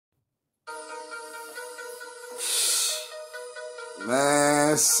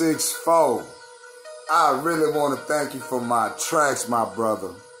Man, 6'4". I really want to thank you for my tracks, my brother.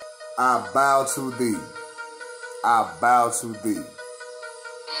 I bow to thee. I bow to thee.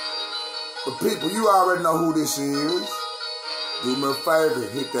 But people, you already know who this is. Do me a favor,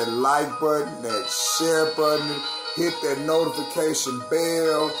 hit that like button, that share button, hit that notification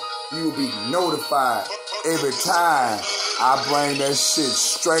bell. You will be notified every time I bring that shit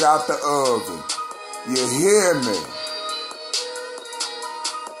straight out the oven. You hear me?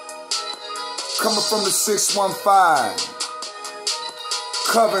 Coming from the 615,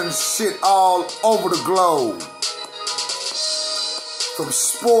 covering shit all over the globe. From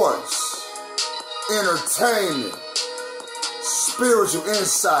sports, entertainment, spiritual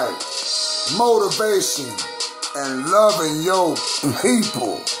insight, motivation, and loving your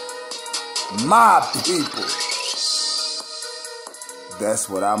people. My people. That's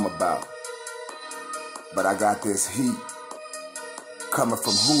what I'm about. But I got this heat coming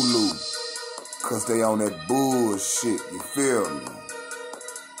from Hulu. Cause they on that bullshit, you feel me?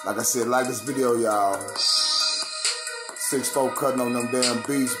 Like I said, like this video, y'all. 6'4" cutting on them damn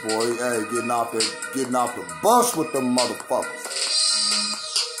beats, boy. Hey, getting off the bus with them motherfuckers.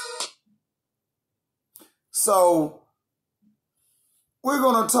 So we're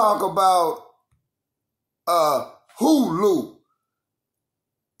gonna talk about Hulu.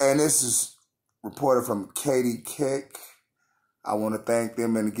 And this is reported from Katie Keck. I want to thank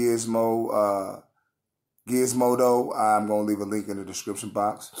them and Gizmodo. I'm going to leave a link in the description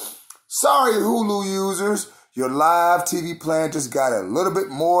box. Sorry, Hulu users. Your live TV plan just got a little bit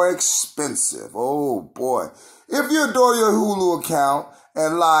more expensive. Oh, boy. If you adore your Hulu account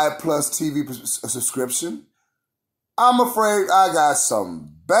and Live Plus TV subscription, I'm afraid I got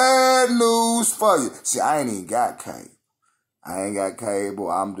some bad news for you. See, I ain't even got cable. I ain't got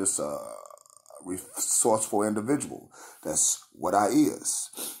cable. I'm just a resourceful individual. That's what I is.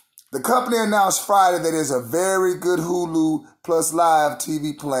 The company announced Friday that there's a very good Hulu Plus Live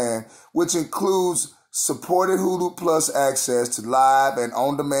TV plan, which includes supported Hulu Plus access to live and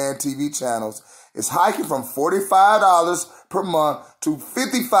on-demand TV channels. It's hiking from $45 per month to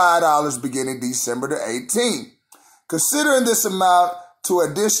 $55 beginning December the 18th. Considering this amount to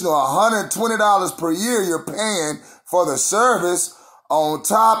additional $120 per year you're paying for the service, on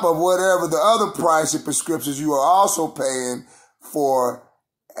top of whatever the other pricey prescriptions you are also paying for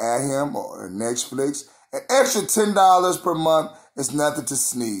him or Netflix, an extra $10 per month is nothing to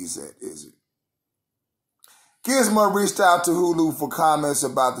sneeze at, is it? Gizmo reached out to Hulu for comments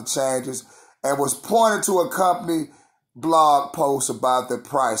about the changes and was pointed to a company blog post about the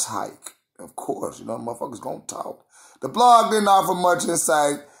price hike. Of course, you know, motherfuckers gonna talk. The blog didn't offer much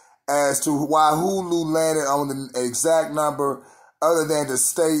insight as to why Hulu landed on the exact number, other than to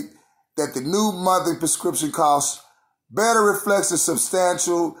state that the new monthly prescription cost better reflects the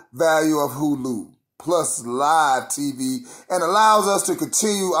substantial value of Hulu Plus Live TV and allows us to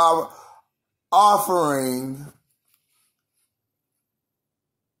continue our offering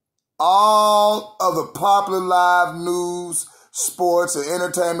all of the popular live news, sports, and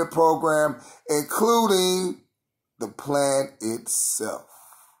entertainment program, including the plan itself.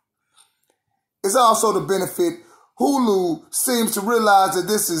 It's also to benefit Hulu seems to realize that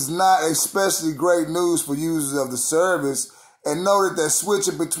this is not especially great news for users of the service and noted that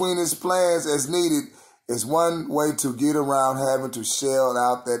switching between its plans as needed is one way to get around having to shell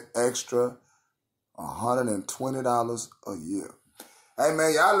out that extra $120 a year. Hey,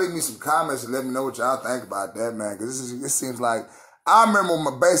 man, y'all leave me some comments and let me know what y'all think about that, man, because this seems like, I remember when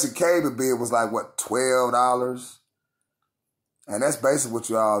my basic cable bill was like, what, $12? And that's basically what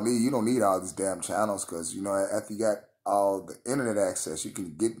you all need. You don't need all these damn channels because, you know, after you got all the internet access, you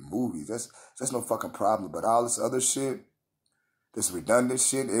can get movies. That's no fucking problem. But all this other shit, this redundant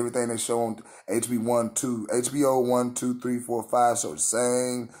shit, everything they show on HBO 1, 2, 3, 4, 5 show the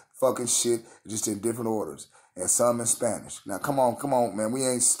same fucking shit, just in different orders. And some in Spanish. Now, come on, man. We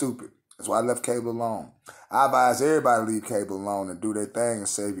ain't stupid. That's why I left cable alone. I advise everybody to leave cable alone and do their thing and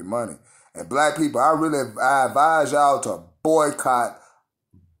save your money. And black people, I advise y'all to boycott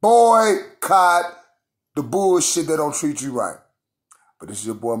the bullshit that don't treat you right. But this is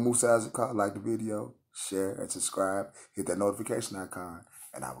your boy Musa Azakar. Like the video, share, and subscribe. Hit that notification icon,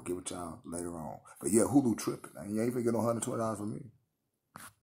 and I will get with y'all later on. But yeah, Hulu tripping. You ain't finna get no $120 from me.